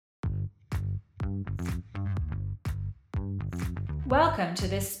Welcome to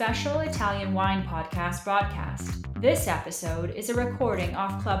this special Italian wine podcast broadcast. This episode is a recording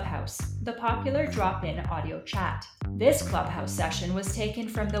off Clubhouse, the popular drop-in audio chat. This Clubhouse session was taken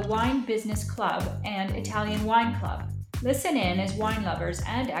from the Wine Business Club and Italian Wine Club. Listen in as wine lovers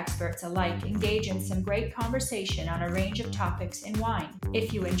and experts alike engage in some great conversation on a range of topics in wine.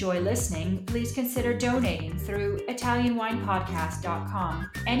 If you enjoy listening, please consider donating through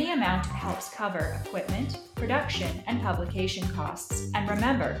ItalianWinepodcast.com. Any amount helps cover equipment, production, and publication costs. And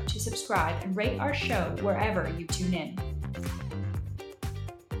remember to subscribe and rate our show wherever you tune in.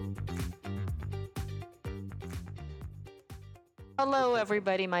 Hello,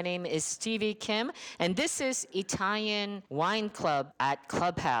 everybody. My name is Stevie Kim, and this is Italian Wine Club at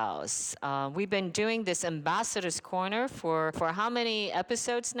Clubhouse. We've been doing this Ambassador's Corner for how many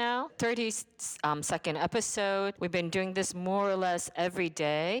episodes now? 32nd episode. We've been doing this more or less every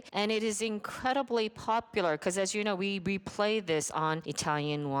day, and it is incredibly popular because, as you know, we replay this on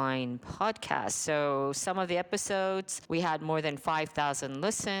Italian Wine Podcast. So some of the episodes, we had more than 5,000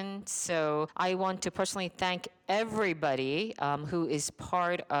 listens. So I want to personally thank everybody who is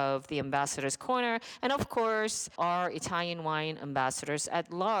part of the Ambassador's Corner, and of course our Italian wine ambassadors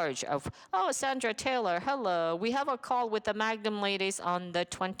at large Sandra Taylor, hello. We have a call with the Magnum ladies on the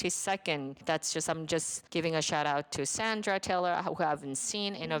 22nd. I'm just giving a shout out to Sandra Taylor, who I haven't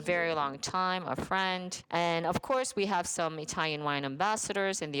seen in a very long time, a friend. And of course we have some Italian wine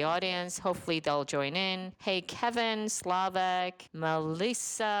ambassadors in the audience. Hopefully they'll join in. Hey, Kevin, Slavak,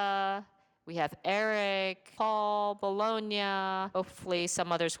 Melissa, we have Eric, Paul, Bologna. Hopefully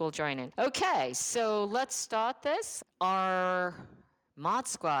some others will join in. Okay, so let's start this. Our mod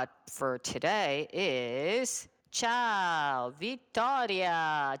squad for today is Ciao,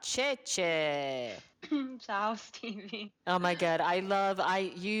 Vittoria, Cece. Ciao, Stevie. Oh my God,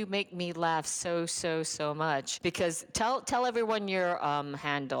 you make me laugh so much because tell everyone your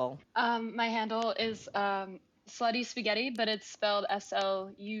handle. My handle is Slutty Spaghetti, but it's spelled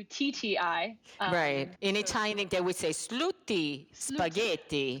Slutti. Right. In so Italian, they would say slutti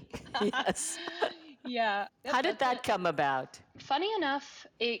spaghetti. Yes. Yeah. How did that come about? Funny enough,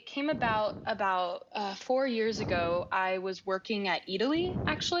 it came about 4 years ago. I was working at Italy,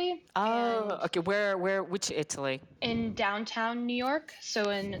 actually. Oh, okay. Which Italy? In downtown New York,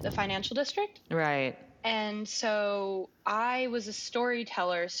 so in the financial district. Right. And so I was a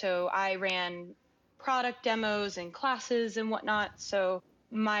storyteller, so I ran product demos and classes and whatnot. So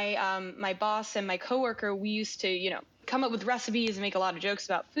my boss and my coworker, we used to, come up with recipes and make a lot of jokes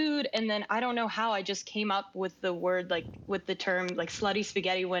about food. And then I don't know how I just came up with the word, with the term slutty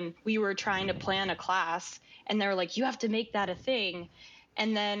spaghetti when we were trying to plan a class. And they were like, you have to make that a thing.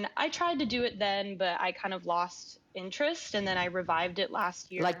 And then I tried to do it then, but I kind of lost interest, and then I revived it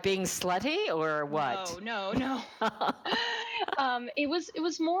last year. Like being slutty or what? No. It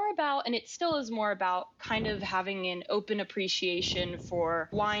was more about, and it still is more about, kind of having an open appreciation for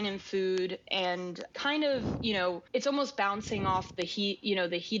wine and food, and kind of, it's almost bouncing off the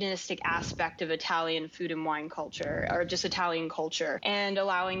hedonistic aspect of Italian food and wine culture, or just Italian culture, and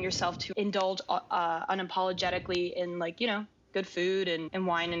allowing yourself to indulge unapologetically in good food and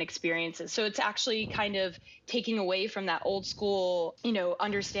wine and experiences. So it's actually kind of taking away from that old school,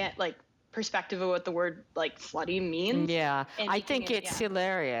 perspective of what the word slutty means. Yeah, I think it's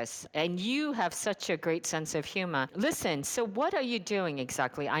hilarious. And you have such a great sense of humor. Listen, so what are you doing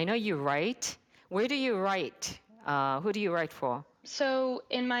exactly? I know you write. Where do you write? Who do you write for? So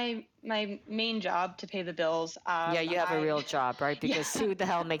in my main job to pay the bills. You have a real job, right? Because who the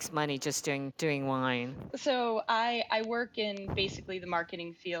hell makes money just doing wine? So I work in basically the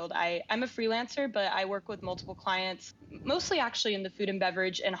marketing field. I'm a freelancer, but I work with multiple clients, mostly actually in the food and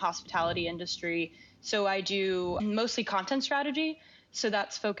beverage and hospitality industry. So I do mostly content strategy. So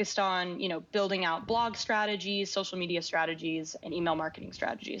that's focused on, building out blog strategies, social media strategies, and email marketing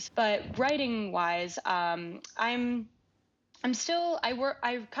strategies. But writing wise, I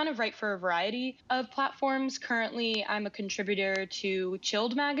kind of write for a variety of platforms. Currently, I'm a contributor to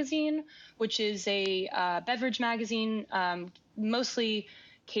Chilled magazine, which is a beverage magazine, mostly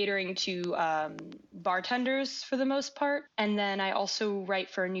catering to bartenders for the most part. And then I also write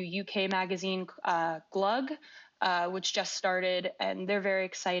for a new UK magazine, Glug, which just started, and they're very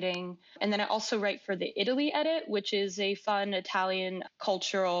exciting. And then I also write for the Italy Edit, which is a fun Italian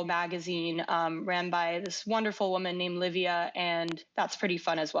cultural magazine ran by this wonderful woman named Livia, and that's pretty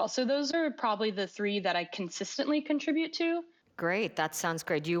fun as well. So those are probably the three that I consistently contribute to. Great. That sounds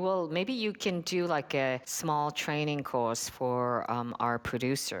great. Maybe you can do like a small training course for our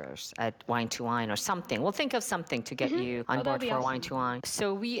producers at Wine to Wine or something. We'll think of something to get you on Oh, that board would be for Wine awesome. to Wine.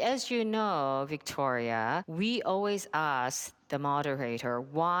 So as you know, Victoria, we always ask the moderator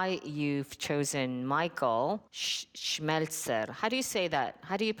why you've chosen Michael Schmelzer. How do you say that?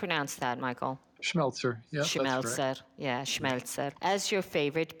 How do you pronounce that, Michael? Schmelzer. Yeah, that's correct. Schmelzer. Yeah, Schmelzer. As your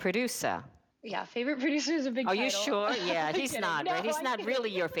favorite producer. Yeah, favorite producer is a big Are title. you sure? Yeah, he's Kidding. not, No, right? He's I'm not kidding. really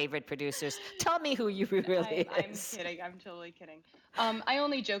your favorite producers. Tell me who you really I'm is. kidding. I'm totally kidding. I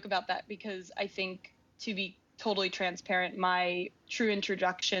only joke about that because I think, to be totally transparent, my true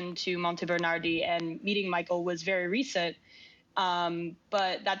introduction to Monte Bernardi and meeting Michael was very recent.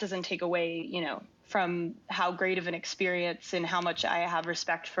 But that doesn't take away, from how great of an experience and how much I have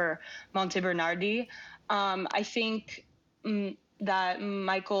respect for Monte Bernardi. I think that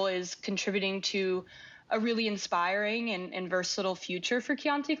Michael is contributing to a really inspiring and versatile future for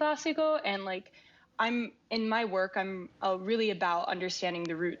Chianti Classico. And like, I'm in my work, I'm really about understanding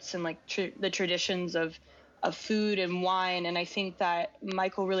the roots and like the traditions of food and wine. And I think that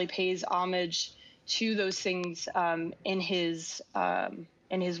Michael really pays homage to those things in his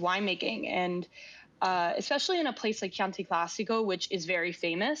winemaking, and especially in a place like Chianti Classico, which is very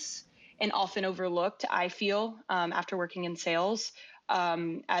famous and often overlooked. I feel after working in sales,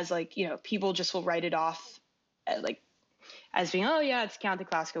 as like, people just will write it off like as being, oh yeah, it's Chianti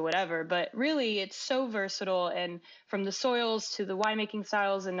Classico, whatever. But really, it's so versatile, and from the soils to the winemaking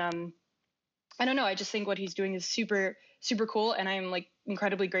styles, and I don't know. I just think what he's doing is super, super cool, and I'm like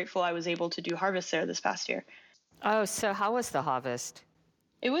incredibly grateful I was able to do harvest there this past year. Oh, so how was the harvest?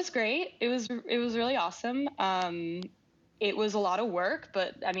 It was great. It was really awesome. It was a lot of work,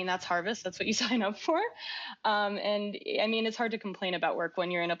 but I mean that's harvest. That's what you sign up for. And I mean it's hard to complain about work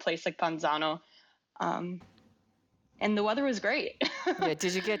when you're in a place like Panzano. And the weather was great. Yeah,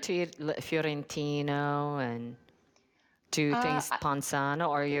 did you get to eat Fiorentino and do things Panzano,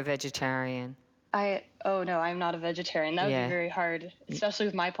 or are you a vegetarian? Oh no, I'm not a vegetarian. That would be Yeah. very hard, especially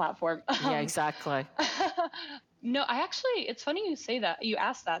with my platform. Yeah, exactly. No, it's funny you say that. You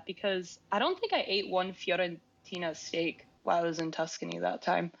asked that because I don't think I ate one Fiorentina steak while I was in Tuscany that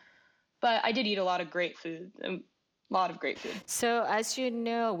time. But I did eat a lot of great food. A lot of great food. So, as you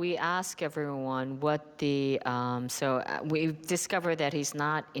know, we ask everyone what we've discovered that he's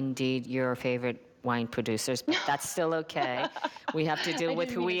not indeed your favorite wine producers, but that's still okay. We have to deal I with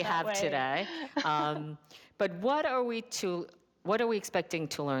didn't who mean it we that have way. today. But what are we expecting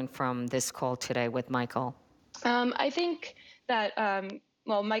to learn from this call today with Michael? I think that,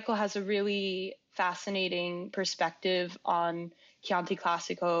 Michael has a really fascinating perspective on Chianti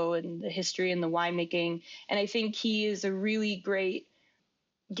Classico and the history and the winemaking. And I think he is gives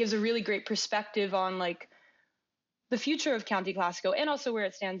a really great perspective on like the future of Chianti Classico and also where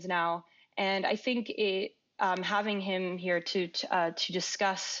it stands now. And I think having him here to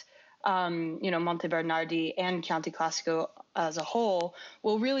discuss Monte Bernardi and Chianti Classico as a whole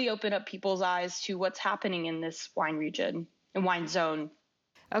will really open up people's eyes to what's happening in this wine region and wine zone.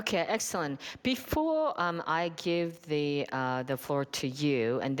 Okay, excellent. Before I give the floor to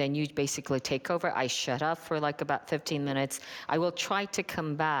you, and then you basically take over, I shut up for like about 15 minutes. I will try to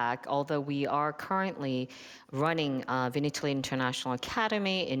come back, although we are currently running Vinitaly International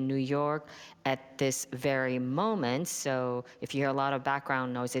Academy in New York at this very moment. So if you hear a lot of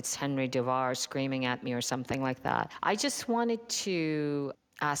background noise, it's Henry Devar screaming at me or something like that. I just wanted to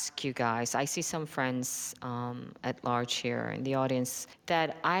ask you guys. I see some friends at large here in the audience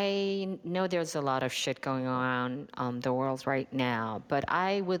that I know there's a lot of shit going on the world right now, but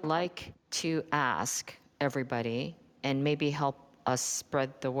I would like to ask everybody and maybe help us spread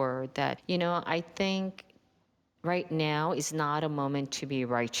the word that, I think right now is not a moment to be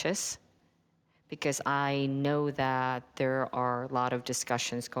righteous, because I know that there are a lot of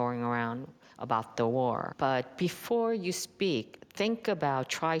discussions going around about the war. But before you speak,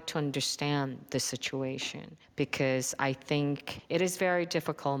 try to understand the situation, because I think it is a very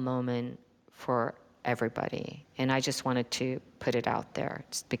difficult moment for everybody. And I just wanted to put it out there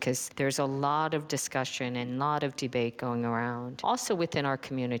because there's a lot of discussion and a lot of debate going around, also within our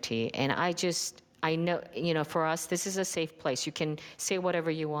community. And I know, for us, this is a safe place. You can say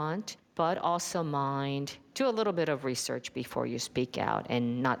whatever you want, but also do a little bit of research before you speak out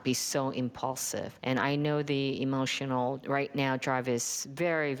and not be so impulsive. And I know the emotional right now drive is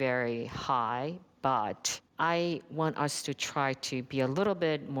very, very high, but I want us to try to be a little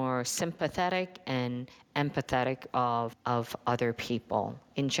bit more sympathetic and empathetic of other people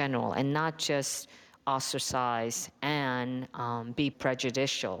in general, and not just ostracize and be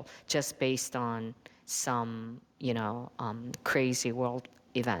prejudicial just based on some, crazy world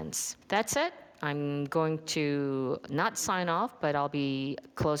events. That's it. I'm going to not sign off, but I'll be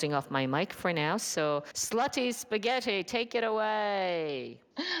closing off my mic for now. So, Slutty Spaghetti, take it away.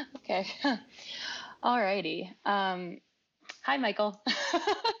 Okay. Alrighty. Hi, Michael.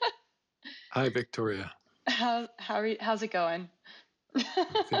 Hi, Victoria. How's it going? I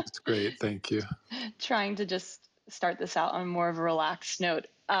think it's great. Thank you. Trying to just start this out on more of a relaxed note.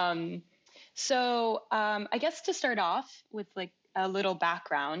 I guess to start off with like a little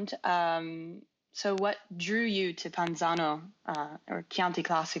background. So what drew you to Panzano or Chianti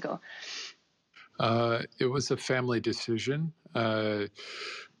Classico? It was a family decision. I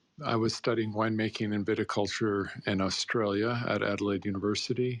was studying winemaking and viticulture in Australia at Adelaide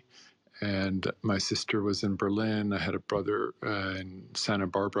University, and my sister was in Berlin. I had a brother in Santa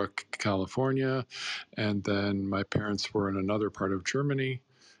Barbara, California, and then my parents were in another part of Germany.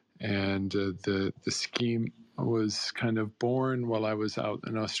 And the scheme was kind of born while I was out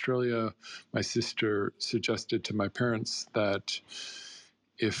in Australia. My sister suggested to my parents that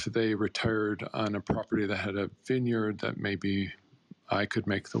if they retired on a property that had a vineyard, that maybe I could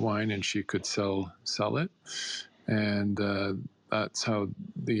make the wine and she could sell it. And that's how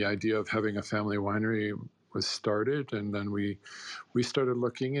the idea of having a family winery was started. And then we started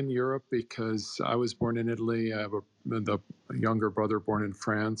looking in Europe because I was born in Italy. I have the younger brother born in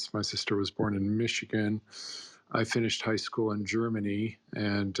France. My sister was born in Michigan. I finished high school in Germany.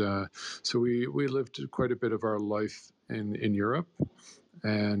 And so we lived quite a bit of our life in Europe.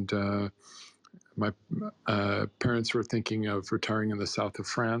 And my parents were thinking of retiring in the south of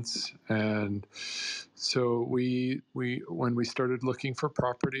France, and so when we started looking for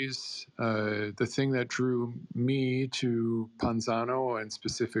properties, the thing that drew me to Panzano and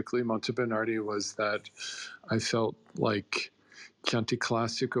specifically Monte Bernardi was that I felt like Chianti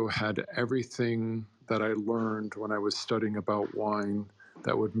Classico had everything that I learned when I was studying about wine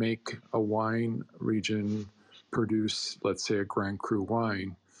that would make a wine region produce, let's say, a Grand Cru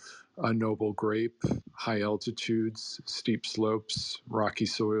wine. A noble grape, high altitudes, steep slopes, rocky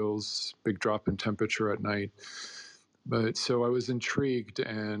soils, big drop in temperature at night. But so I was intrigued,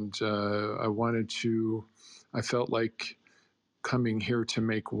 and I felt like coming here to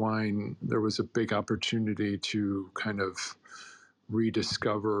make wine, there was a big opportunity to kind of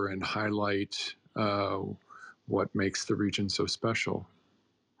rediscover and highlight what makes the region so special.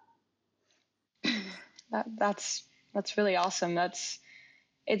 That's really awesome.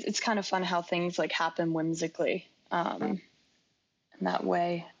 It's kind of fun how things like happen whimsically in that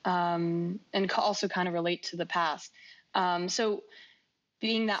way, and also kind of relate to the past. So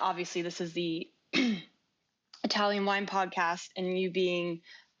being that obviously this is the Italian wine podcast, and you being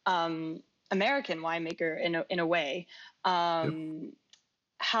American winemaker in a way, Yep.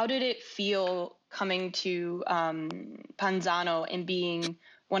 how did it feel coming to Panzano and being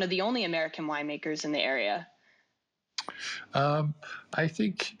one of the only American winemakers in the area? I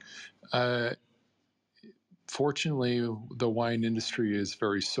think, fortunately, the wine industry is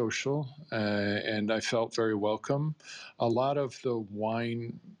very social, and I felt very welcome. A lot of the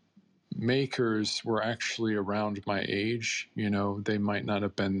wine makers were actually around my age. They might not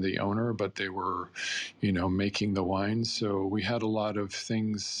have been the owner, but they were, making the wine. So we had a lot of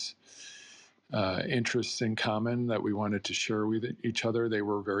things, interests in common that we wanted to share with each other. They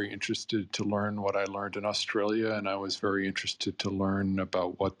were very interested to learn what I learned in Australia, and I was very interested to learn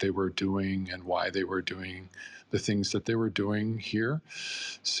about what they were doing and why they were doing the things that they were doing here.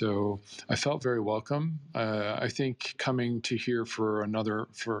 So I felt very welcome. I think coming to here from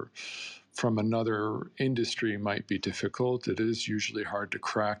another industry might be difficult. It is usually hard to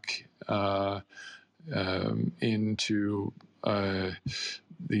crack into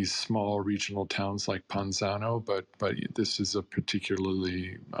these small regional towns like Panzano, but this is a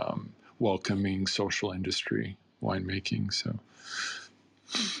particularly welcoming social industry, winemaking. So.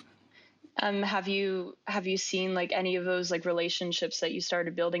 Have you seen like any of those like relationships that you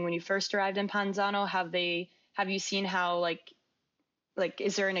started building when you first arrived in Panzano? Have you seen how like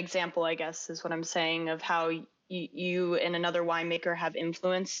is there an example, I guess is what I'm saying, of how you and another winemaker have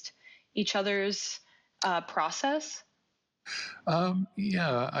influenced each other's process?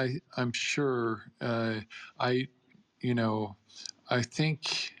 Yeah, I'm sure. I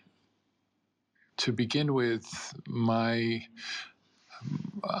think to begin with,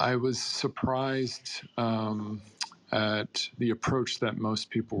 I was surprised at the approach that most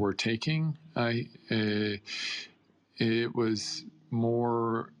people were taking. It was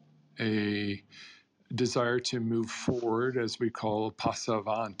more a desire to move forward, as we call passa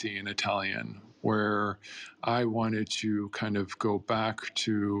avanti in Italian, where I wanted to kind of go back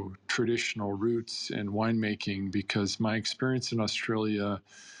to traditional roots in winemaking because my experience in Australia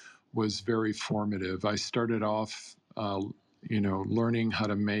was very formative. I started off, learning how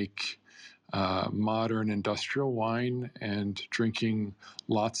to make modern industrial wine and drinking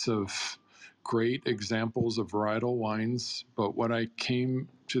lots of great examples of varietal wines. But what I came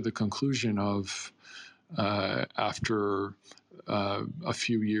to the conclusion of after a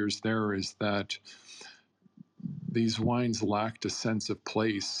few years there is that these wines lacked a sense of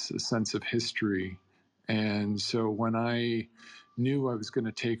place, a sense of history. And so when I knew I was going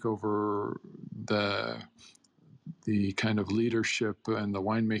to take over the kind of leadership and the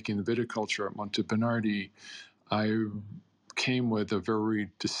winemaking, the viticulture at Monte Bernardi, I came with a very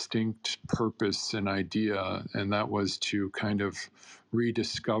distinct purpose and idea, and that was to kind of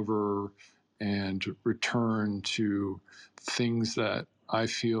rediscover and return to things that I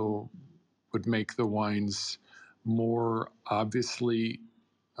feel would make the wines more obviously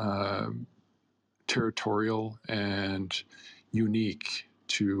uh, territorial and unique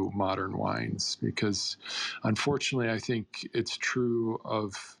to modern wines. Because unfortunately, I think it's true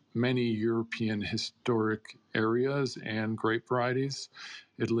of many European historic areas and grape varieties.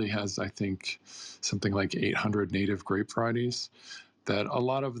 Italy has, I think, something like 800 native grape varieties, that a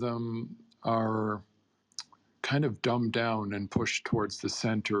lot of them are kind of dumbed down and pushed towards the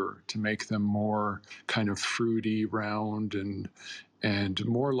center to make them more kind of fruity, round, and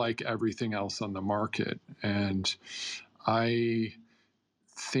more like everything else on the market. And I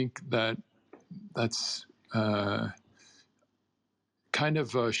think that that's kind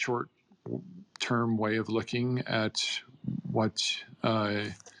of a short term way of looking at what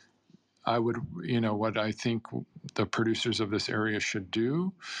I would, what I think the producers of this area should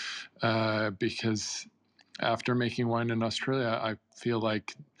do, because after making wine in Australia, I feel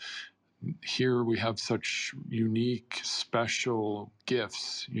like here we have such unique, special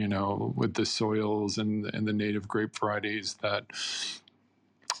gifts, with the soils and the native grape varieties that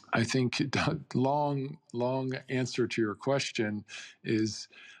I think long answer to your question is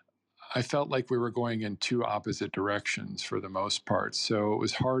I felt like we were going in two opposite directions for the most part. So it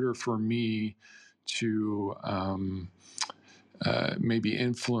was harder for me to maybe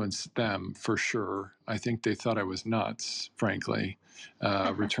influence them for sure. I think they thought I was nuts, frankly,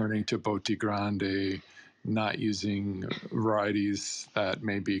 returning to Botti Grande, not using varieties that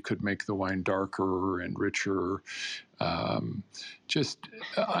maybe could make the wine darker and richer. Um,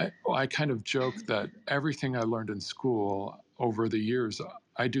 I kind of joke that everything I learned in school over the years,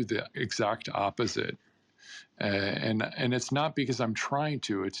 I do the exact opposite. And it's not because I'm trying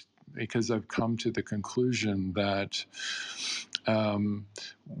to, it's because I've come to the conclusion that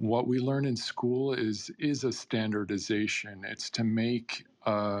what we learn in school is a standardization. It's to make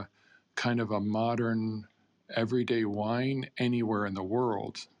a kind of a modern everyday wine anywhere in the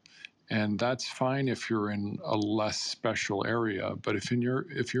world. And that's fine if you're in a less special area, but if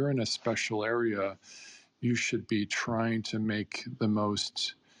you're in a special area, you should be trying to make the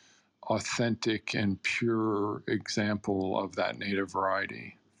most authentic and pure example of that native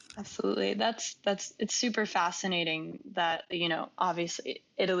variety. Absolutely. That's it's super fascinating that, obviously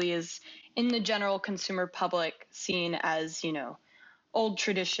Italy is in the general consumer public seen as, old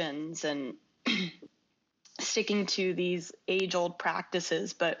traditions and sticking to these age-old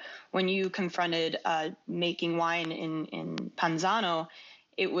practices. But when you confronted making wine in Panzano,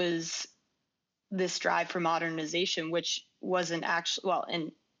 it was this drive for modernization, which wasn't actually, well,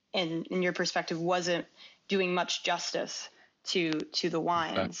 in your perspective, wasn't doing much justice to the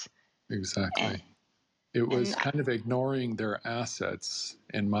wines. Exactly. And, It was and kind of ignoring their assets,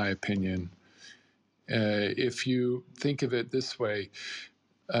 in my opinion. If you think of it this way,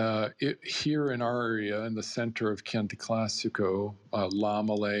 here in our area, in the center of Chianti Classico,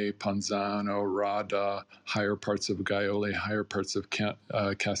 Lamale, Panzano, Rada, higher parts of Gaiole, higher parts of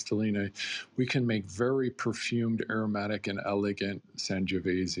Castelline, we can make very perfumed, aromatic, and elegant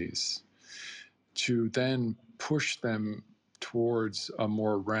Sangioveses. To then push them towards a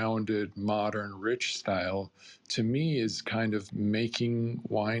more rounded, modern, rich style, to me is kind of making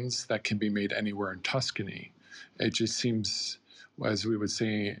wines that can be made anywhere in Tuscany. It just seems, as we would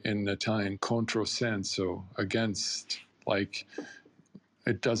say in Italian, controsenso, against, like,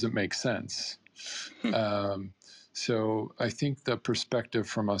 it doesn't make sense. So I think the perspective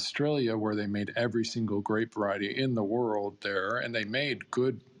from Australia, where they made every single grape variety in the world there, and they made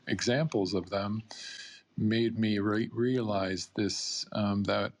good examples of them, made me realize this,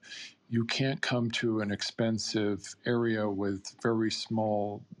 that you can't come to an expensive area with very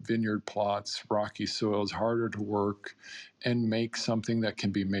small vineyard plots, rocky soils, harder to work, and make something that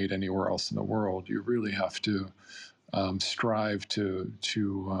can be made anywhere else in the world. You really have to strive to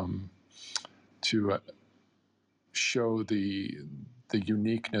show the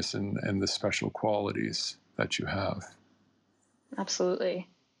uniqueness and the special qualities that you have. Absolutely.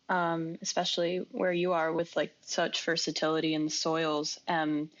 Especially where you are with like such versatility in the soils.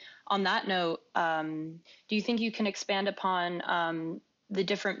 On that note, do you think you can expand upon the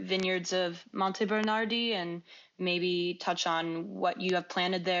different vineyards of Monte Bernardi and maybe touch on what you have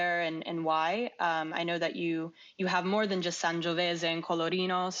planted there and why? I know that you have more than just Sangiovese and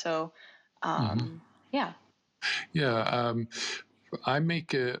Colorino, so yeah. Yeah, I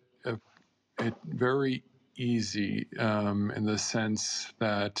make it very easy in the sense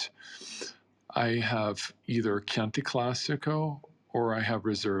that I have either Chianti Classico or I have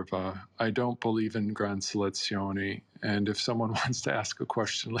Reserva. I don't believe in Gran Selezione. And if someone wants to ask a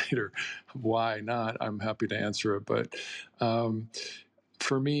question later, why not? I'm happy to answer it. But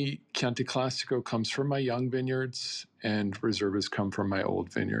for me, Chianti Classico comes from my young vineyards, and Reservas come from my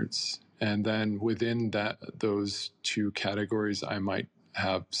old vineyards. And then within those two categories, I might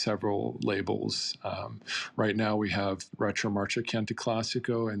have several labels. Right now, we have Retromarcia Chianti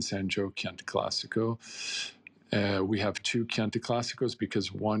Classico and Sangiovese Chianti Classico. We have two Chianti Classicos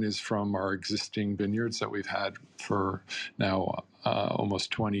because one is from our existing vineyards that we've had for now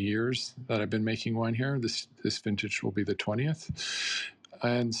almost 20 years that I've been making wine here. This vintage will be the 20th.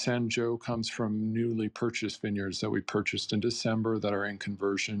 And Sangiovese comes from newly purchased vineyards that we purchased in December that are in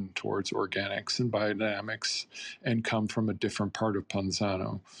conversion towards organics and biodynamics and come from a different part of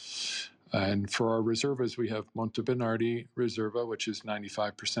Panzano. And for our Reservas, we have Monte Bernardi Reserva, which is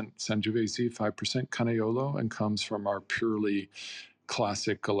 95% Sangiovese, 5% Canaiolo, and comes from our purely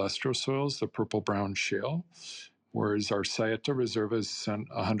classic Galestro soils, the purple-brown shale. Whereas our Saetta Reserva is 100%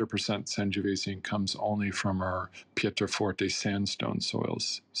 Sangiovese and comes only from our Pietraforte sandstone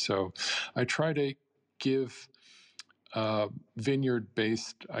soils. So I try to give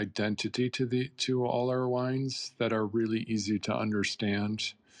vineyard-based identity to all our wines that are really easy to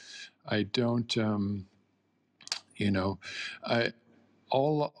understand. I don't,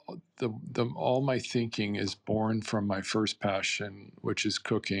 all my thinking is born from my first passion, which is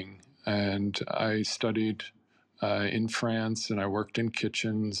cooking. And I studied in France, and I worked in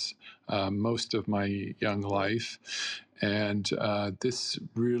kitchens most of my young life. And this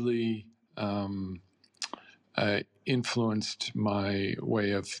really influenced my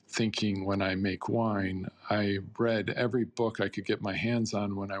way of thinking when I make wine. I read every book I could get my hands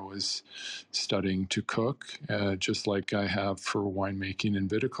on when I was studying to cook, just like I have for winemaking and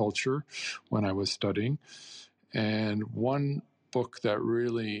viticulture when I was studying. And one book that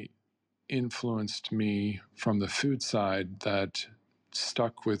really influenced me from the food side that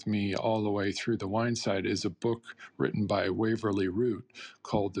stuck with me all the way through the wine side is a book written by Waverly Root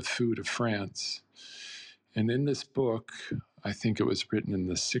called The Food of France. And in this book, I think it was written in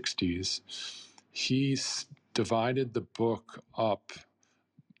the 60s, he divided the book up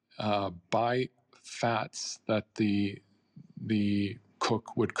by fats that the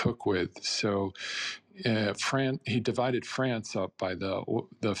cook would cook with. So he divided France up by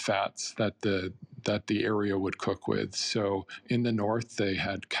the fats that the area would cook with. So in the north, they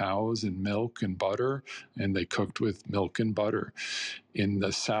had cows and milk and butter, and they cooked with milk and butter. In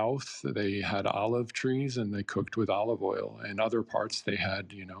the south, they had olive trees, and they cooked with olive oil. In other parts, they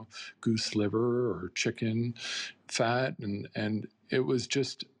had, goose liver or chicken fat, and it was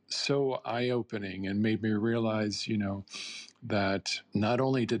just so eye-opening and made me realize, that not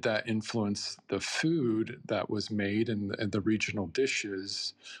only did that influence the food that was made and the regional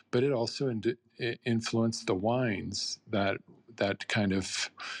dishes, but it also influenced the wines that kind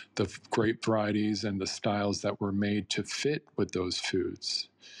of the grape varieties and the styles that were made to fit with those foods.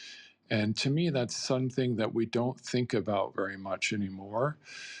 And to me, that's something that we don't think about very much anymore.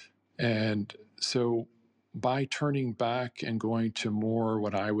 And so by turning back and going to more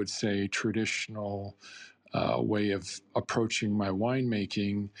what I would say traditional way of approaching my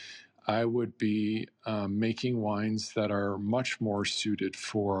winemaking, I would be making wines that are much more suited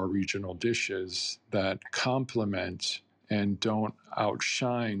for our regional dishes that complement and don't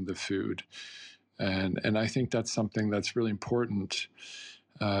outshine the food. And I think that's something that's really important.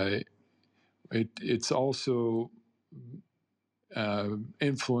 It's also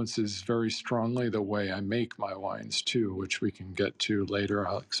influences very strongly the way I make my wines too, which we can get to later.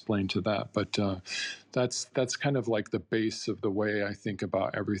 I'll explain to that. But that's kind of like the base of the way I think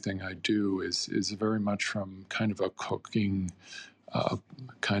about everything I do is very much from kind of a cooking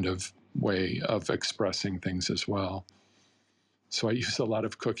kind of way of expressing things as well. So I use a lot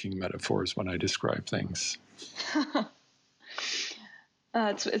of cooking metaphors when I describe things.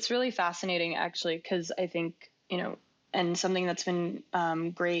 It's really fascinating, actually, because I think and something that's been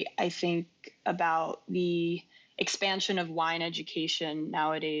great, I think, about the expansion of wine education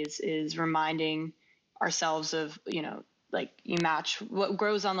nowadays is reminding ourselves of, like, you match what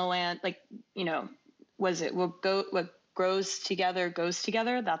grows on the land, like, was it what grows together goes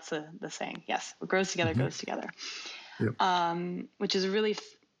together? That's the saying. Yes, what grows together goes together. Yep. Which is really,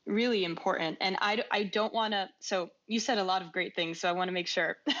 really important. And I don't want to. So you said a lot of great things. So I want to make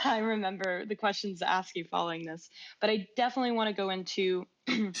sure I remember the questions to ask you following this. But I definitely want to go into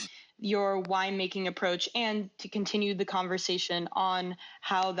your winemaking approach and to continue the conversation on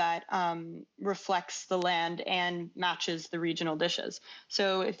how that reflects the land and matches the regional dishes.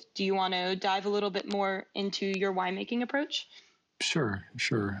 So do you want to dive a little bit more into your winemaking approach? Sure.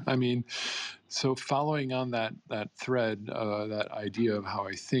 I mean, so following on that thread, that idea of how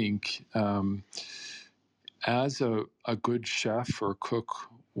I think, as a good chef or cook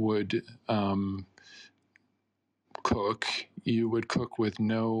would cook, you would cook with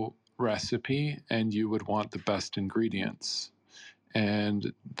no recipe, and you would want the best ingredients.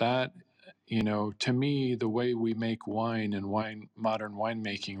 And that, to me, the way we make wine and modern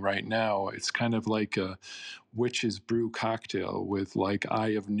winemaking right now, it's kind of like a witch's brew cocktail with like eye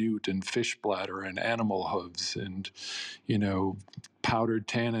of newt and fish bladder and animal hooves and, powdered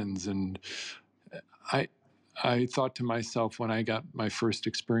tannins. And I thought to myself, when I got my first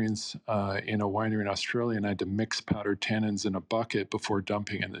experience in a winery in Australia and I had to mix powdered tannins in a bucket before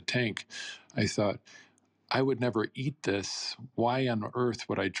dumping in the tank, I thought, I would never eat this. Why on earth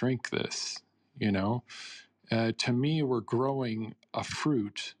would I drink this? To me, we're growing a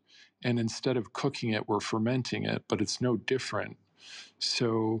fruit, and instead of cooking it, we're fermenting it, but it's no different.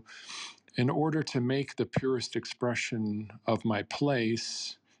 So, in order to make the purest expression of my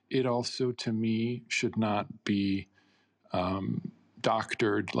place, it also, to me, should not be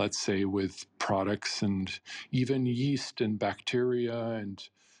doctored, let's say, with products and even yeast and bacteria. And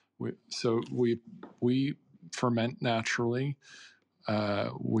we ferment naturally.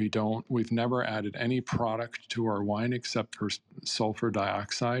 We've never added any product to our wine except for sulfur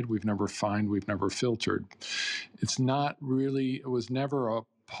dioxide. We've never filtered. It was never a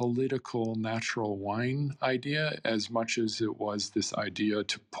political natural wine idea as much as it was this idea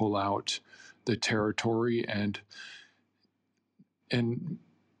to pull out the territory and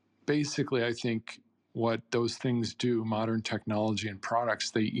basically, I think what those things do, modern technology and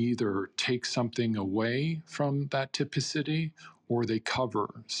products, they either take something away from that typicity or they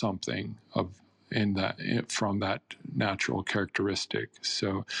cover something from that natural characteristic.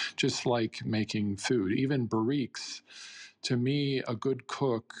 So just like making food, even barriques, to me, a good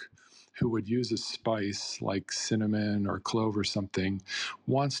cook who would use a spice like cinnamon or clove or something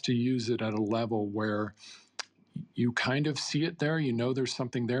wants to use it at a level where you kind of see it there, there's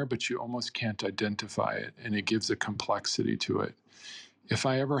something there, but you almost can't identify it, and it gives a complexity to it. If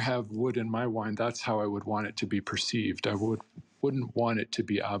I ever have wood in my wine, that's how I would want it to be perceived. I wouldn't want it to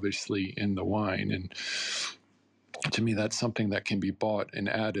be obviously in the wine, and to me, that's something that can be bought and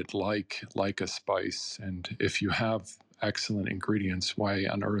added like a spice. And if you have excellent ingredients, why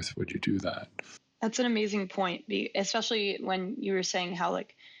on earth would you do that? That's an amazing point, especially when you were saying how,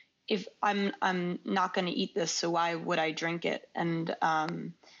 like, if I'm not going to eat this, so why would I drink it? And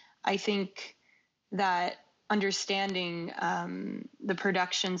I think that understanding the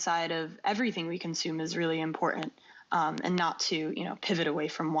production side of everything we consume is really important, and not to pivot away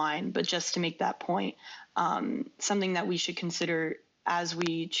from wine, but just to make that point, something that we should consider as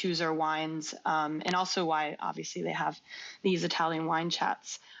we choose our wines, and also why obviously they have these Italian wine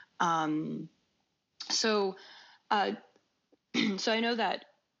chats. So, uh, so I know that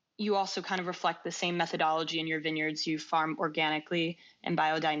you also kind of reflect the same methodology in your vineyards. You farm organically and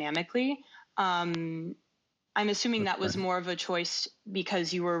biodynamically. I'm assuming that was more of a choice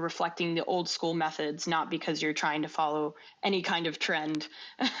because you were reflecting the old school methods, not because you're trying to follow any kind of trend.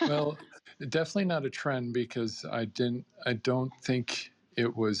 Well, definitely not a trend, because I don't think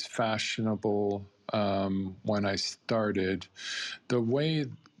it was fashionable when I started. The way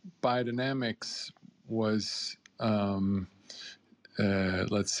biodynamics was,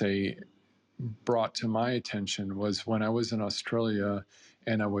 let's say, brought to my attention was when I was in Australia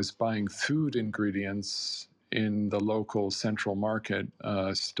and I was buying food ingredients in the local central market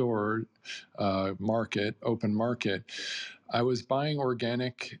open market. I was buying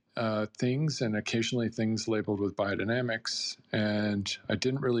organic things and occasionally things labeled with biodynamics, and I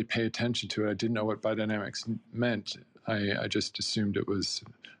didn't really pay attention to it. I didn't know what biodynamics meant. I just assumed it was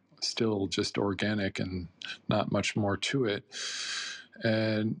still just organic and not much more to it.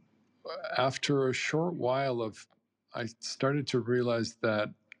 And after a short while I started to realize that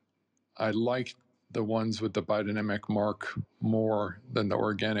I liked the ones with the biodynamic mark more than the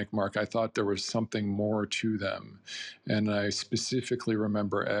organic mark. I thought there was something more to them. And I specifically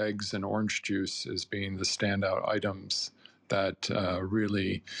remember eggs and orange juice as being the standout items that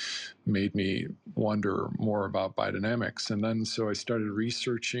really made me wonder more about biodynamics. And then so I started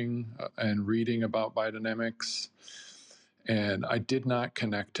researching and reading about biodynamics. And I did not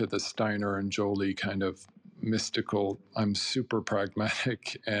connect to the Steiner and Jolie kind of mystical. I'm super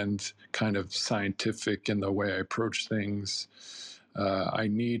pragmatic and kind of scientific in the way I approach things. I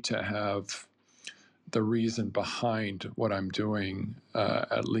need to have the reason behind what I'm doing,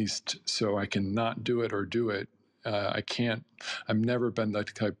 at least so I can not do it or do it. I've never been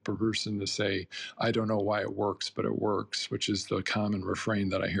that type of person to say, I don't know why it works, but it works, which is the common refrain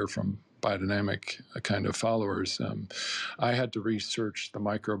that I hear from biodynamic kind of followers. I had to research the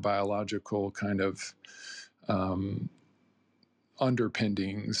microbiological kind of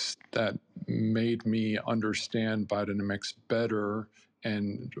underpinnings that made me understand biodynamics better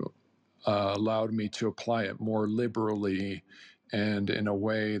and allowed me to apply it more liberally and in a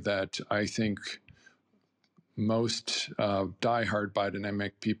way that I think most diehard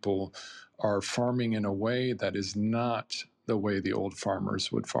biodynamic people are farming in a way that is not the way the old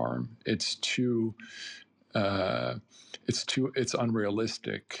farmers would farm. It's it's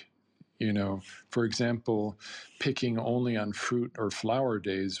unrealistic. You know, for example, picking only on fruit or flower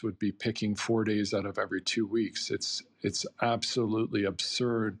days would be picking 4 days out of every 2 weeks. It's absolutely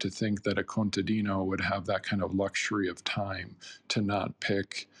absurd to think that a contadino would have that kind of luxury of time to not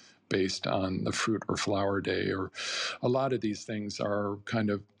pick based on the fruit or flower day. Or a lot of these things are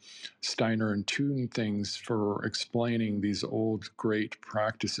kind of Steiner and Toon things for explaining these old great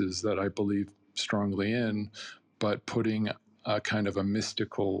practices that I believe strongly in, but putting a kind of a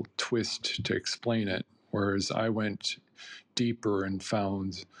mystical twist to explain it. Whereas I went deeper and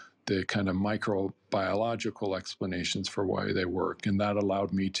found the kind of microbiological explanations for why they work. And that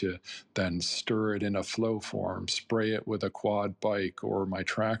allowed me to then stir it in a flow form, spray it with a quad bike or my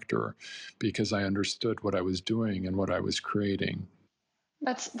tractor, because I understood what I was doing and what I was creating.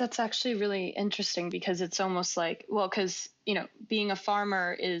 That's actually really interesting because it's almost like, well, because being a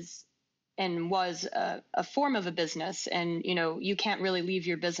farmer is and was a form of a business, and you can't really leave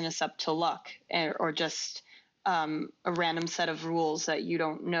your business up to luck or just a random set of rules that you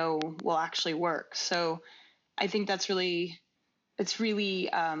don't know will actually work. So I think it's really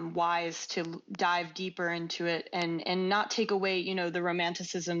wise to dive deeper into it and not take away the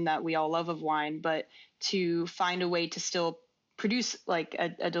romanticism that we all love of wine, but to find a way to still produce like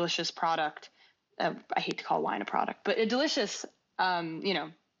a delicious product. I hate to call wine a product, but a delicious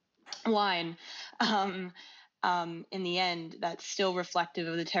wine in the end that's still reflective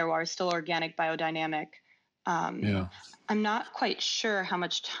of the terroir, still organic, biodynamic. Yeah. I'm not quite sure how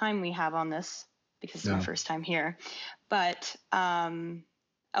much time we have on this because it's my first time here, but oh,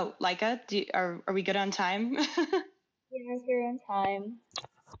 Leica, are we good on time? Yeah, you're on time.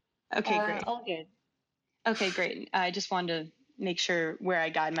 Okay, great. All good. Okay, great. I just wanted to make sure where I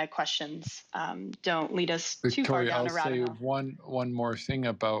guide my questions don't lead us too far Victoria, down I'll a rabbit say hole. one more thing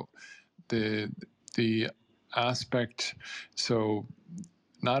about the aspect. So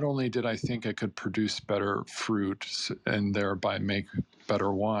not only did I think I could produce better fruit and thereby make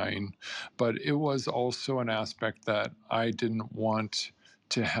better wine, but it was also an aspect that I didn't want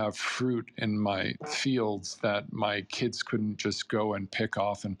to have fruit in my fields that my kids couldn't just go and pick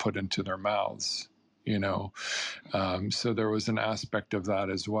off and put into their mouths, you know. So there was an aspect of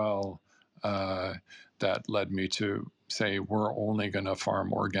that as well that led me to say we're only going to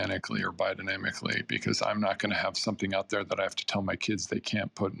farm organically or biodynamically because I'm not going to have something out there that I have to tell my kids they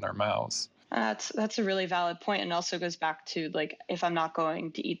can't put in their mouths. That's a really valid point, and also goes back to like, if I'm not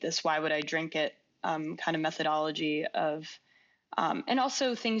going to eat this, why would I drink it? Kind of methodology of, and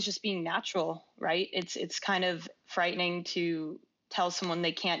also things just being natural, right? It's kind of frightening to tell someone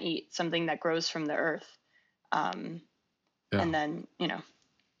they can't eat something that grows from the earth, and then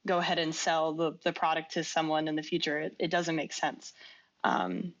go ahead and sell the product to someone in the future. It doesn't make sense.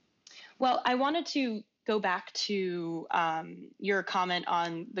 Well, I wanted to go back to your comment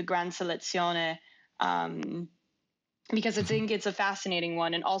on the Gran Selezione, because I think it's a fascinating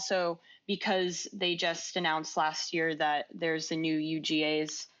one, and also because they just announced last year that there's the new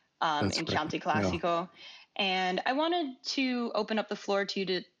UGAs in Chianti Classico. And I wanted to open up the floor to you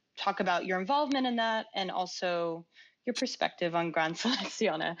to talk about your involvement in that and also your perspective on Gran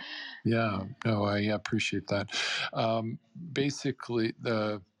Selezione. Yeah, no, I appreciate that. Basically,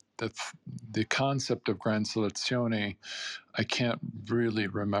 the concept of Gran Selezione, I can't really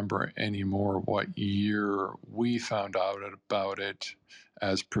remember anymore what year we found out about it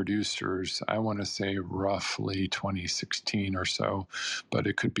as producers. I want to say roughly 2016 or so, but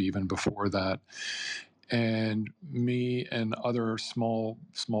it could be even before that. And me and other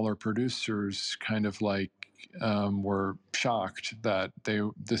smaller producers kind of like were shocked that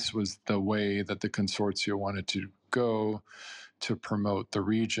this was the way that the consortia wanted to go to promote the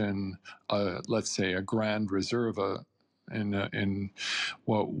region, let's say a grand reserva. In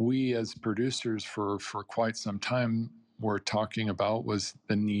what we as producers for quite some time were talking about was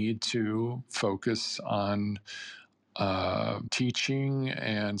the need to focus on teaching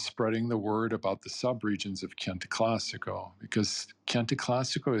and spreading the word about the subregions of Chianti Classico, because Chianti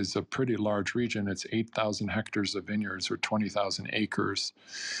Classico is a pretty large region. It's 8,000 hectares of vineyards, or 20,000 acres.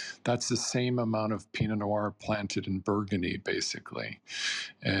 That's the same amount of Pinot Noir planted in Burgundy, basically.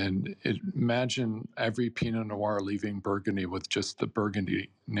 And imagine every Pinot Noir leaving Burgundy with just the Burgundy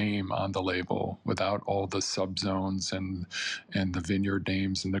name on the label, without all the subzones and the vineyard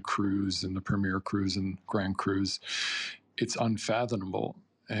names and the crus and the Premier Crus and Grand Crus. It's unfathomable.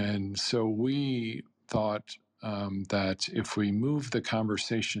 And so we thought that if we move the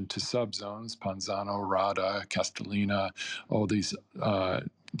conversation to subzones, Panzano, Rada, Castellina, all these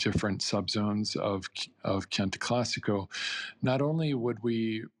different subzones of Chianti Classico, not only would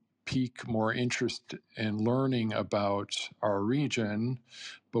we pique more interest in learning about our region,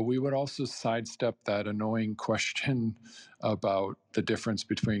 but we would also sidestep that annoying question about the difference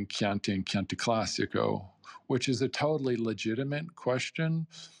between Chianti and Chianti Classico, which is a totally legitimate question,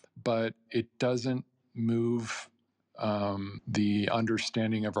 but it doesn't move the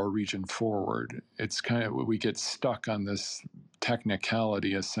understanding of our region forward. It's kind of, we get stuck on this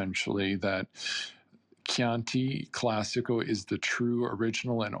technicality, essentially, that Chianti Classico is the true,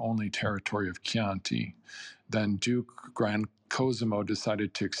 original, and only territory of Chianti. Then Duke Gran Cosimo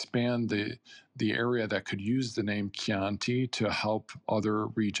decided to expand the area that could use the name Chianti to help other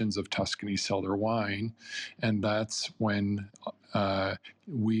regions of Tuscany sell their wine, and that's when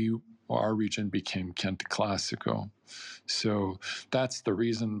our region became Chianti Classico. So that's the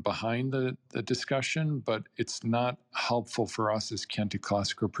reason behind the discussion, but it's not helpful for us as Chianti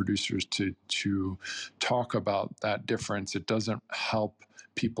Classico producers to talk about that difference. It doesn't help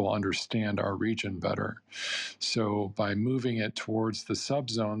people understand our region better. So by moving it towards the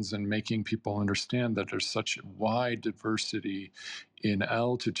subzones and making people understand that there's such wide diversity in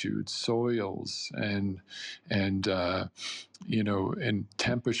altitude, soils, and and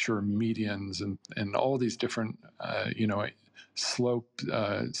temperature medians, and all these different slope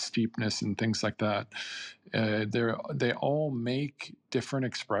steepness and things like that. They all make different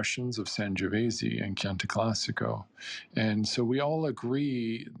expressions of Sangiovese and Chianti Classico. And so we all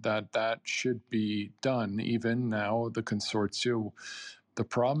agree that that should be done. Even now, the Consorzio, the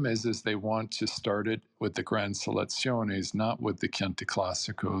problem is they want to start it with the Grand Seleziones, not with the Chianti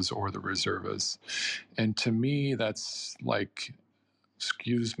Classicos or the Reservas. And to me, that's like,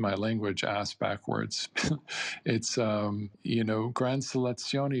 excuse my language, ass backwards. It's, Grand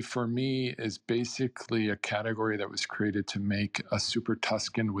Selezione for me is basically a category that was created to make a super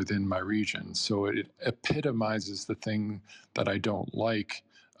Tuscan within my region. So it epitomizes the thing that I don't like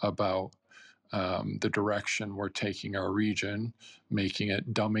about the direction we're taking our region,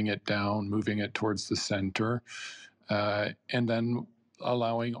 dumbing it down, moving it towards the center, and then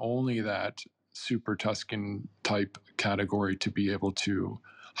allowing only that super Tuscan type category to be able to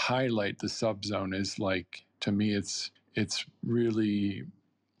highlight the subzone is, like, to me, it's really,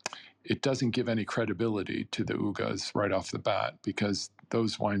 it doesn't give any credibility to the Ugas right off the bat, because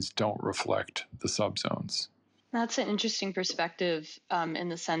those wines don't reflect the subzones. That's an interesting perspective, in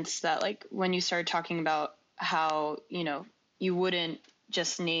the sense that, like, when you started talking about how, you wouldn't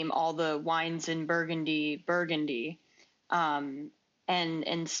just name all the wines in Burgundy,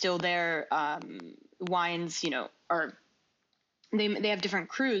 and still their wines, are, they have different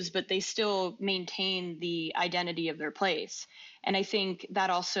crews, but they still maintain the identity of their place. And I think that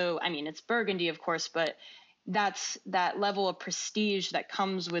also, I mean, it's Burgundy, of course, but that's that level of prestige that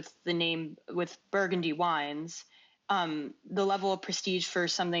comes with the name, with Burgundy wines. The level of prestige for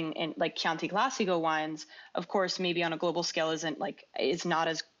something like Chianti Classico wines, of course, maybe on a global scale is not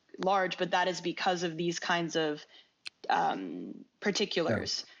as large, but that is because of these kinds of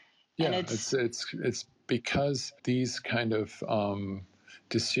particulars. Yeah, And it's because these kind of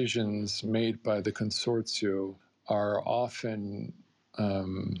decisions made by the consortio are often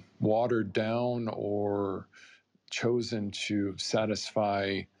watered down or chosen to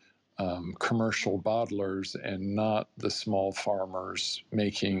satisfy commercial bottlers and not the small farmers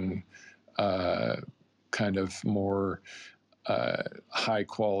making kind of more high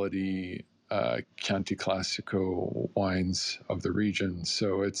quality Chianti Classico wines of the region.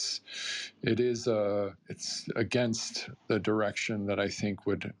 So it's against the direction that I think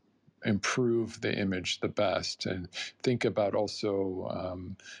would improve the image the best. And think about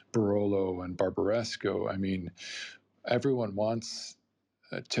also Barolo and Barbaresco. I mean, everyone wants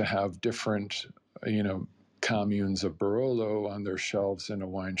to have different, communes of Barolo on their shelves in a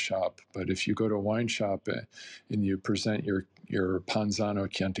wine shop. But if you go to a wine shop and you present your Panzano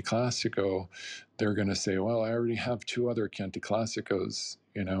Chianti Classico, they're going to say, well, I already have two other Chianti Classicos,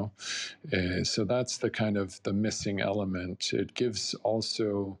 so that's the kind of the missing element. It gives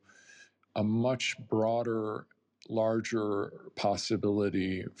also a much broader, larger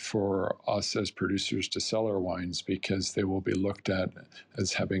possibility for us as producers to sell our wines, because they will be looked at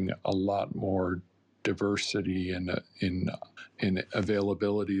as having a lot more diversity in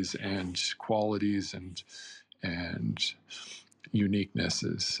availabilities and qualities and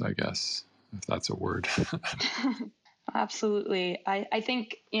uniquenesses, I guess, if that's a word. Absolutely. I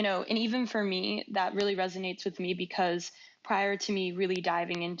think, and even for me, that really resonates with me because prior to me really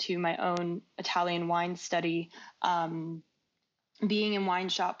diving into my own Italian wine study, being in wine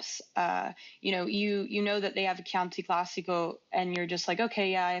shops, you know that they have a Chianti Classico, and you're just like,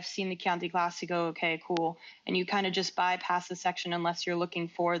 okay, yeah, I've seen the Chianti Classico. Okay, cool. And you kind of just bypass the section unless you're looking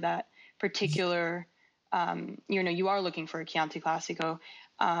for that particular, you are looking for a Chianti Classico.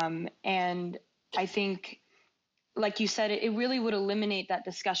 And I think, like you said, it really would eliminate that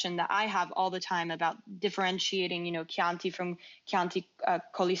discussion that I have all the time about differentiating, Chianti from Chianti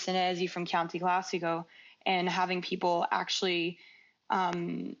Colisenesi from Chianti Classico, and having people actually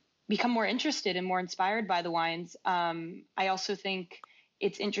become more interested and more inspired by the wines. I also think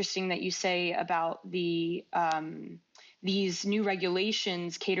it's interesting that you say about these new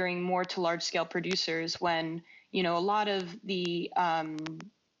regulations catering more to large scale producers, when a lot of the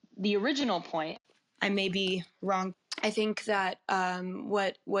original point. I may be wrong. I think that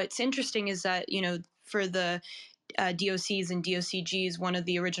what's interesting is that for the DOCs and DOCGs, one of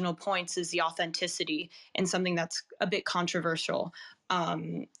the original points is the authenticity, and something that's a bit controversial.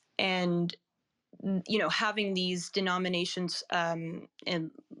 And having these denominations and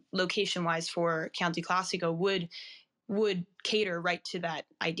location wise for Chianti Classico would cater right to that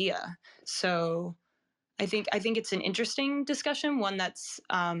idea. So I think it's an interesting discussion, one that's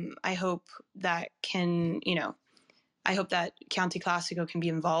I hope that I hope that Chianti Classico can be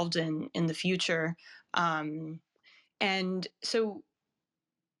involved in the future. And so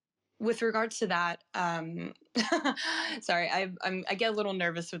with regards to that, sorry, I get a little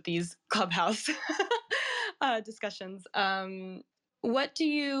nervous with these Clubhouse discussions. What do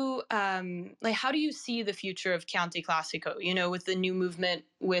you how do you see the future of Chianti Classico, with the new movement,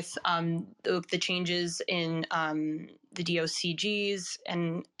 with the changes in the DOCGs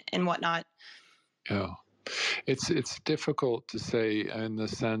and whatnot? Yeah, it's difficult to say, in the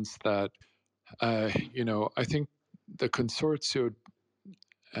sense that I think the consortium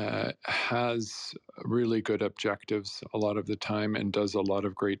has really good objectives a lot of the time, and does a lot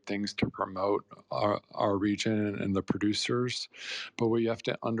of great things to promote our region and the producers. But we have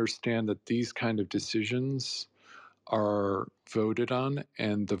to understand that these kind of decisions are voted on,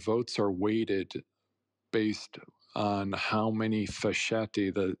 and the votes are weighted based on how many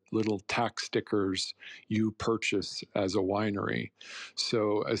fascetti, the little tax stickers, you purchase as a winery.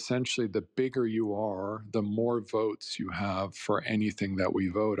 So essentially, the bigger you are, the more votes you have for anything that we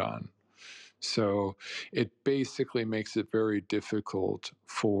vote on. So it basically makes it very difficult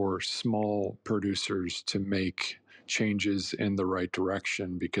for small producers to make changes in the right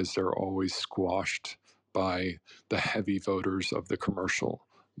direction, because they're always squashed by the heavy voters of the commercial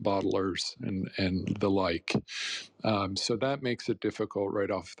bottlers and the like. So that makes it difficult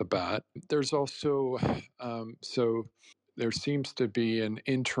right off the bat. There's also, so there seems to be an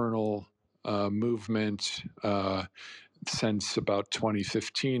internal movement since about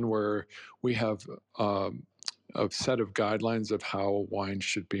 2015, where we have a set of guidelines of how wine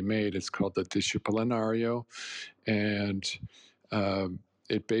should be made. It's called the Disciplinario, and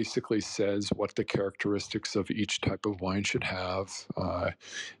it basically says what the characteristics of each type of wine should have.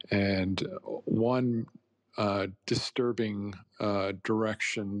 And one disturbing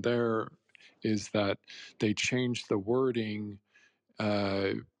direction there is that they changed the wording,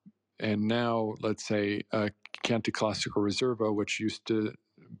 and now, let's say, Chianti Classico Reserva, which used to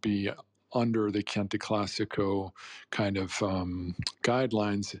be under the Chianti Classico kind of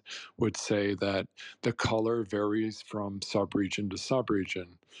guidelines, would say that the color varies from subregion to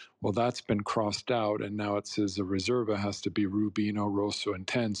subregion. Well, that's been crossed out, and now it says the Reserva has to be Rubino, Rosso,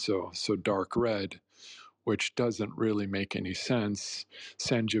 Intenso, so dark red. which doesn't really make any sense.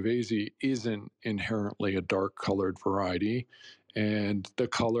 Sangiovese isn't inherently a dark colored variety, and the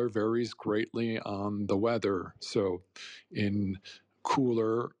color varies greatly on the weather. So in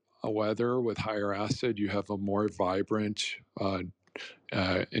cooler weather with higher acid, you have a more vibrant,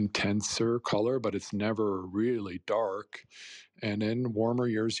 intenser color, but it's never really dark. And in warmer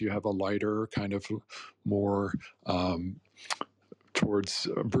years, you have a lighter, kind of more towards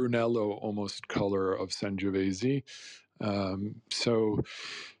Brunello almost color of Sangiovese. So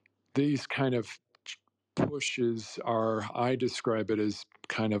these kind of pushes are, I describe it as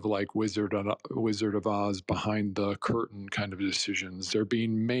kind of like Wizard of Oz behind the curtain kind of decisions. They're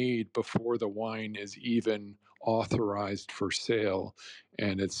being made before the wine is even authorized for sale,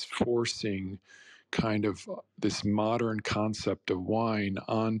 and it's forcing kind of this modern concept of wine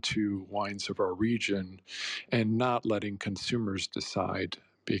onto wines of our region and not letting consumers decide,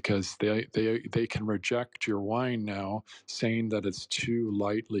 because they can reject your wine now saying that it's too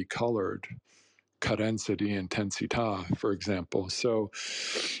lightly colored, carenza di intensità, for example. So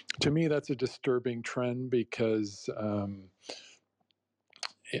to me, that's a disturbing trend, because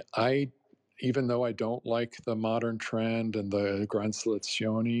even though I don't like the modern trend and the Gran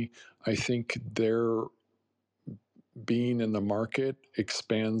Selezioni, I think they're being in the market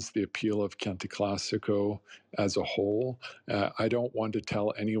expands the appeal of Chianti Classico as a whole. I don't want to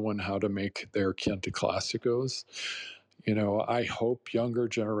tell anyone how to make their Chianti Classicos. I hope younger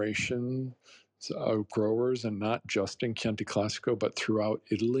generation growers, and not just in Chianti Classico, but throughout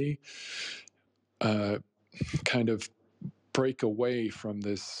Italy, kind of break away from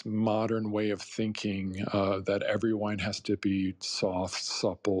this modern way of thinking that every wine has to be soft,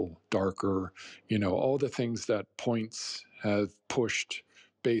 supple, darker, all the things that points have pushed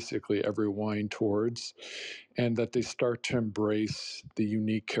basically every wine towards, and that they start to embrace the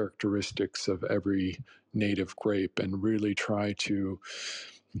unique characteristics of every native grape and really try to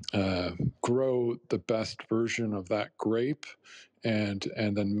grow the best version of that grape, and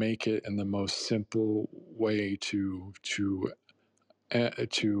then make it in the most simple way to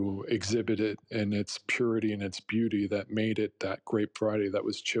exhibit it in its purity and its beauty that made it that grape variety that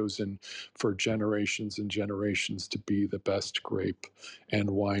was chosen for generations and generations to be the best grape and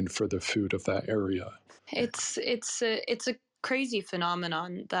wine for the food of that area. It's a crazy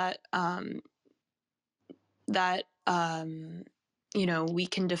phenomenon that we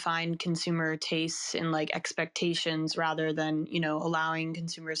can define consumer tastes and like expectations rather than allowing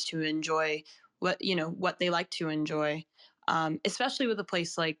consumers to enjoy what they like to enjoy, especially with a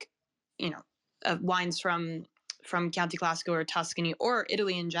place like wines from Chianti Classico or Tuscany or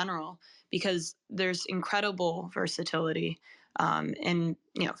Italy in general, because there's incredible versatility and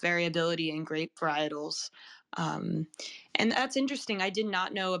variability in grape varietals. And that's interesting. I did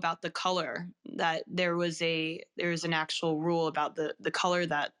not know about the color, that there was an actual rule about the color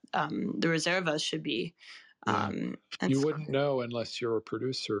that the Reserva should be. You wouldn't know unless you're a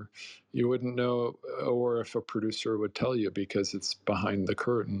producer. You wouldn't know, or if a producer would tell you, because it's behind the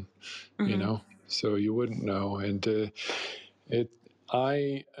curtain, so you wouldn't know. And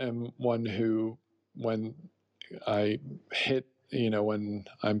I am one who, when I hit, when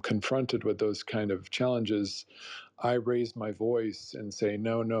I'm confronted with those kind of challenges, I raise my voice and say,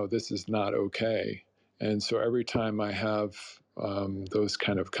 no, this is not okay. And so every time I have those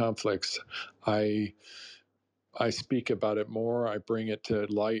kind of conflicts, I speak about it more. I bring it to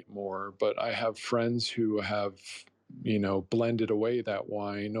light more. But I have friends who have, blended away that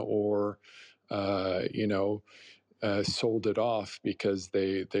wine, or, sold it off because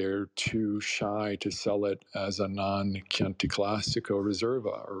they're too shy to sell it as a non-Chianti Classico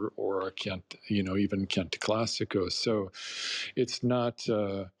Reserva, or a Chianti, even Chianti Classico. So it's not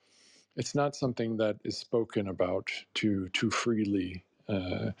something that is spoken about too freely.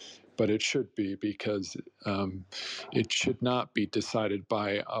 But it should be, because it should not be decided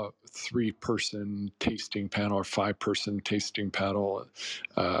by a 3-person tasting panel or 5-person tasting panel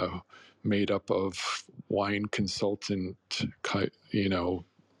made up of wine consultant,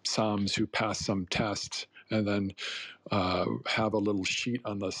 somms who pass some test and then have a little sheet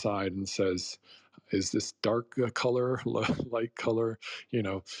on the side and says, is this dark color, light color?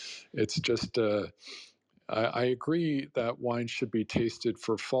 It's just I agree that wine should be tasted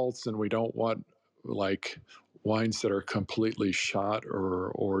for faults, and we don't want like wines that are completely shot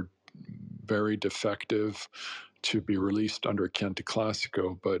or very defective to be released under Chianti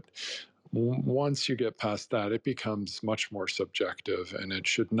Classico. But once you get past that, it becomes much more subjective, and it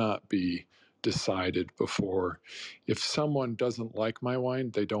should not be decided before. If someone doesn't like my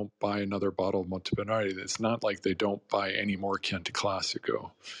wine, they don't buy another bottle of Montevenari. It's not like they don't buy any more Chianti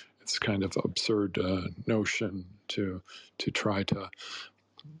Classico. it's kind of absurd notion to try to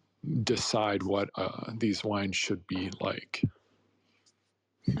decide what these wines should be like.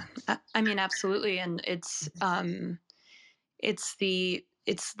 I mean, absolutely, and it's the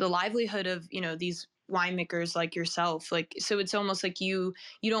livelihood of these winemakers like yourself. Like, so it's almost like you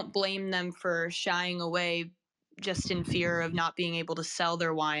don't blame them for shying away just in fear of not being able to sell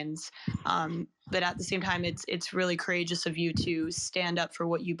their wines. But at the same time, it's really courageous of you to stand up for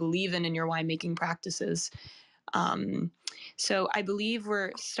what you believe in your winemaking practices. So I believe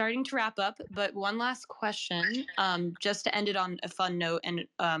we're starting to wrap up, but one last question, just to end it on a fun note and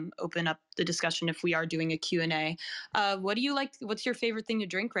open up the discussion if we are doing a Q&A. What do you like? What's your favorite thing to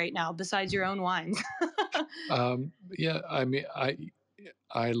drink right now besides your own wines? Yeah, I mean,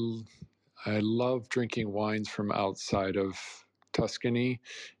 I love drinking wines from outside of Tuscany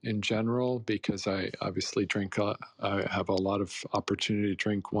in general, because I obviously I have a lot of opportunity to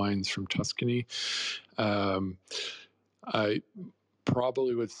drink wines from Tuscany. I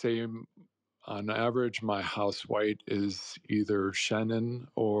probably would say on average, my house white is either Chenin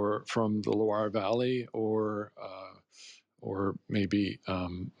or from the Loire Valley, or maybe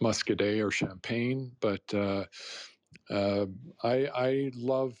Muscadet or Champagne. But I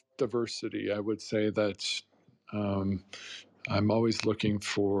love diversity. I would say that I'm always looking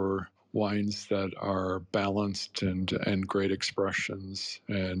for wines that are balanced and great expressions,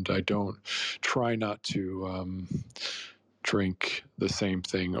 and I don't try not to drink the same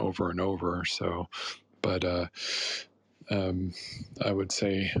thing over and over. So, but I would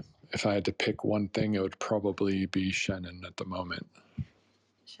say if I had to pick one thing, it would probably be Chenin at the moment.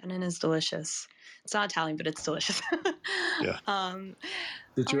 Chenin is delicious. It's not Italian, but it's delicious. Yeah.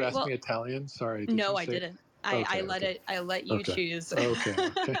 Did you ask me Italian? Sorry. No, I didn't. I let you choose. Okay.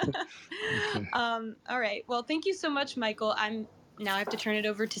 All right. Well, thank you so much, Michael. Now I have to turn it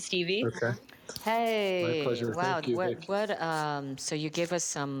over to Stevie. Okay. Hey, My pleasure. wow, Thank you, Vic. so you gave us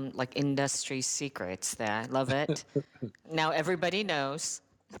some like industry secrets there. I love it. Now everybody knows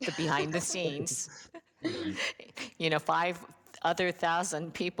the behind the scenes.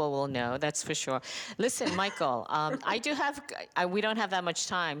 5,000 people will know, that's for sure. Listen, Michael, we don't have that much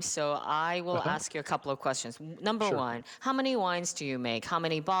time, so I will ask you a couple of questions. Number one, how many wines do you make? How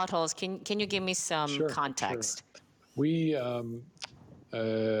many bottles? Can you give me some context? Sure. We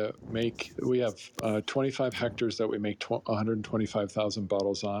we have 25 hectares that we make 125,000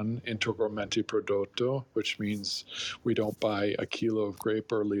 bottles on, integralmente prodotto, which means we don't buy a kilo of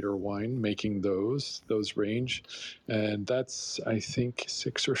grape or a liter of wine, making those range. And that's, I think,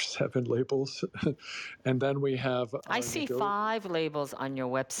 6 or 7 labels. And then we have I see 5 labels on your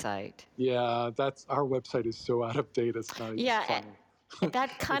website. Yeah, our website is so out of date, it's not even funny.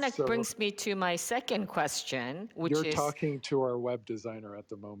 That kind of brings me to my second question, which You're talking to our web designer at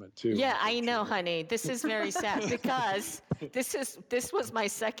the moment, too. Yeah, I know, honey. This is very sad because this was my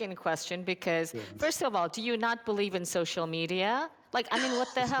second question because, first of all, do you not believe in social media? Like, I mean, what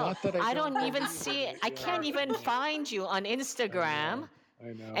the hell? I don't even see it. I can't even find you on Instagram. I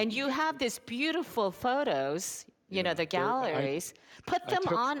know. And you have these beautiful photos, the galleries. Put them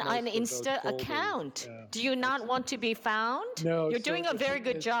on an Insta account. Do you not want to be found? No. You're doing a very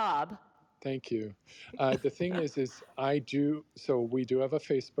good job. Thank you. The thing is we do have a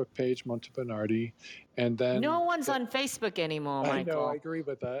Facebook page, Montebenardi, and then no one's on Facebook anymore, Michael. I know, I agree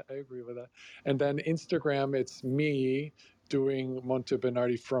with that. And then Instagram, it's me doing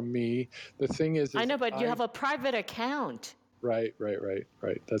Montebenardi from me. The thing is I know, but you have a private account. Right.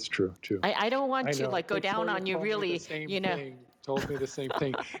 That's true, too. I don't want to go down on you, really. Told me the same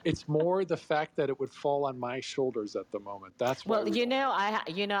thing. It's more the fact that it would fall on my shoulders at the moment. That's why. Well, I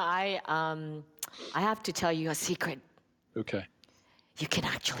have to tell you a secret. Okay. You can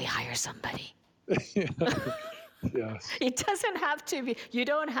actually hire somebody. Yes. It doesn't have to be. You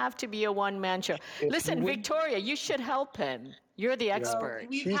don't have to be a one-man show. Listen, Victoria, you should help him. You're the expert.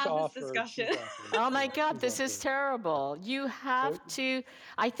 We've had this discussion. Oh my God, this is terrible. You have to.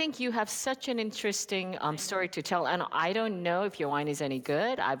 I think you have such an interesting story to tell, and I don't know if your wine is any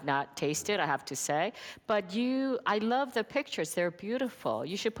good. I've not tasted, I have to say, but I love the pictures. They're beautiful.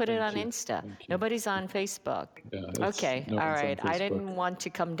 You should put it on Insta. Nobody's on Facebook. Yeah, okay, all right. I didn't want to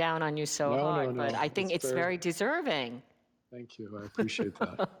come down on you so hard, but I think it's very deserving. Thank you. I appreciate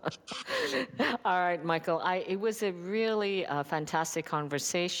that. All right, Michael. It was a really fantastic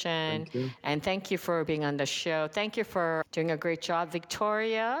conversation. Thank you. And thank you for being on the show. Thank you for doing a great job.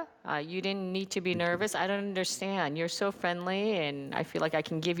 Victoria, You didn't need to be nervous. I don't understand. You're so friendly, and I feel like I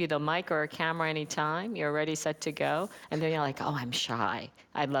can give you the mic or a camera anytime. You're already set to go. And then you're like, oh, I'm shy.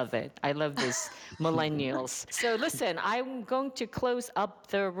 I love it. I love this millennials. So listen, I'm going to close up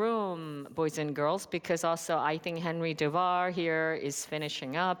the room, boys and girls, because also I think Henry Devar here is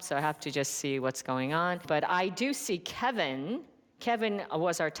finishing up, so I have to just see what's going on. But I do see Kevin. Kevin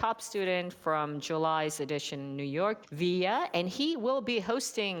was our top student from July's edition in New York, VIA, and he will be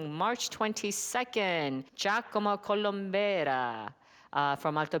hosting March 22nd, Giacomo Colombera.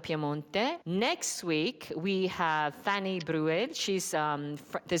 From Alto Piemonte. Next week, we have Fanny Bruel. She's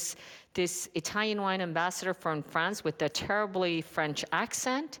this Italian wine ambassador from France with a terribly French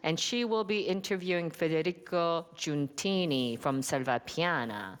accent, and she will be interviewing Federico Giuntini from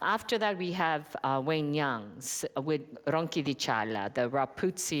Selvapiana. After that, we have Wayne Youngs with Ronchi di Cialla, the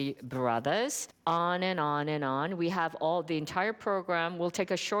Rapuzzi brothers. On and on and on. We have the entire program. We'll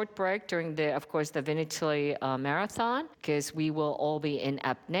take a short break during of course, the Vinitaly Marathon, because we will all be in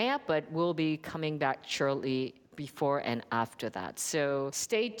apnea, but we'll be coming back shortly before and after that. So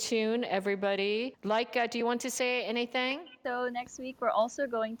stay tuned, everybody. Laika, do you want to say anything? So next week we're also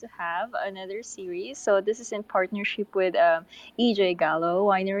going to have another series. So this is in partnership with EJ Gallo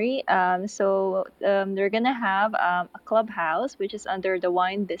Winery. They're gonna have a clubhouse, which is under the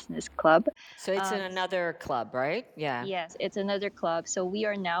Wine Business Club. So it's in another club, right? Yeah. Yes, it's another club. So we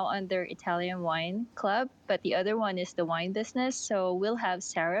are now under Italian Wine Club, but the other one is the Wine Business. So we'll have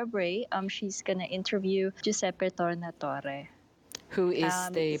Sarah Bray. She's gonna interview Giuseppe Tornatore, who is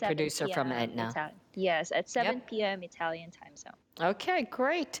the 7 producer from p.m. Etna. Yes, at 7 p.m. Italian time zone. Okay,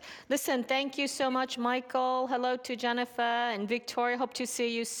 great. Listen, thank you so much, Michael. Hello to Jennifer and Victoria. Hope to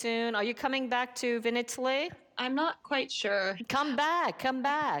see you soon. Are you coming back to Vinitaly? I'm not quite sure. Come back, come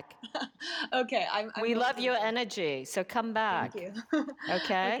back. Okay, we love your energy, so come back. Thank you.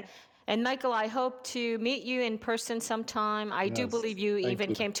 Okay? And Michael, I hope to meet you in person sometime. I do believe you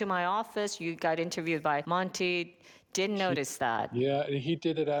even came to my office. You got interviewed by Monty. Didn't notice that. Yeah, he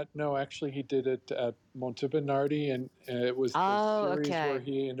did it at Monte Bernardi, and it was the series where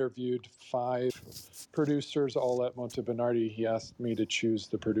he interviewed 5 producers, all at Monte Bernardi. He asked me to choose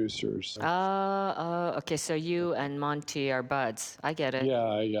the producers. Okay, so you and Monty are buds. I get it.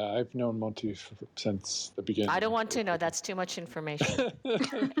 Yeah, I've known Monty since the beginning. I don't want to know. That's too much information.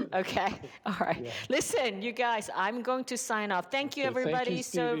 Okay, all right. Yeah. Listen, you guys, I'm going to sign off. Thank you, everybody,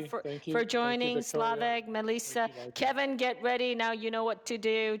 for joining. Slavek, Melissa, Kevin, get ready. Now you know what to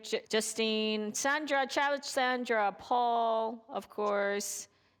do. Justine, Sandra, ciao, Sandra, Paul, of course.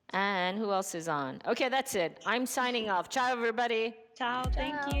 And who else is on? Okay, that's it. I'm signing off. Ciao, everybody. Ciao.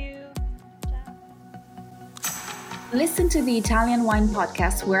 Thank you. Listen to the Italian Wine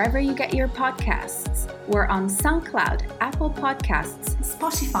Podcast wherever you get your podcasts. We're on SoundCloud, Apple Podcasts,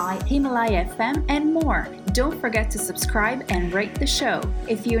 Spotify, Himalaya FM, and more. Don't forget to subscribe and rate the show.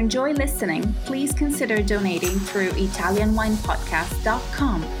 If you enjoy listening, please consider donating through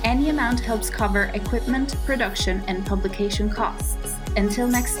ItalianWinePodcast.com. Any amount helps cover equipment, production, and publication costs. Until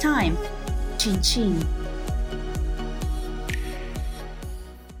next time, cin cin.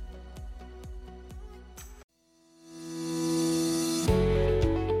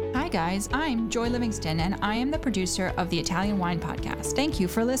 Hi guys, I'm Joy Livingston and I am the producer of the Italian Wine Podcast. Thank you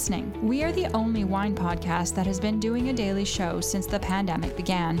for listening. We are the only wine podcast that has been doing a daily show since the pandemic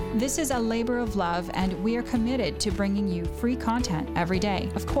began. This is a labor of love and we are committed to bringing you free content every day.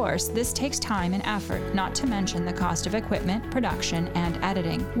 Of course, this takes time and effort, not to mention the cost of equipment, production, and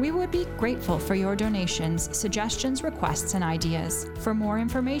editing. We would be grateful for your donations, suggestions, requests, and ideas. For more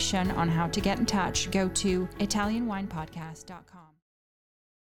information on how to get in touch, go to ItalianWinePodcast.com.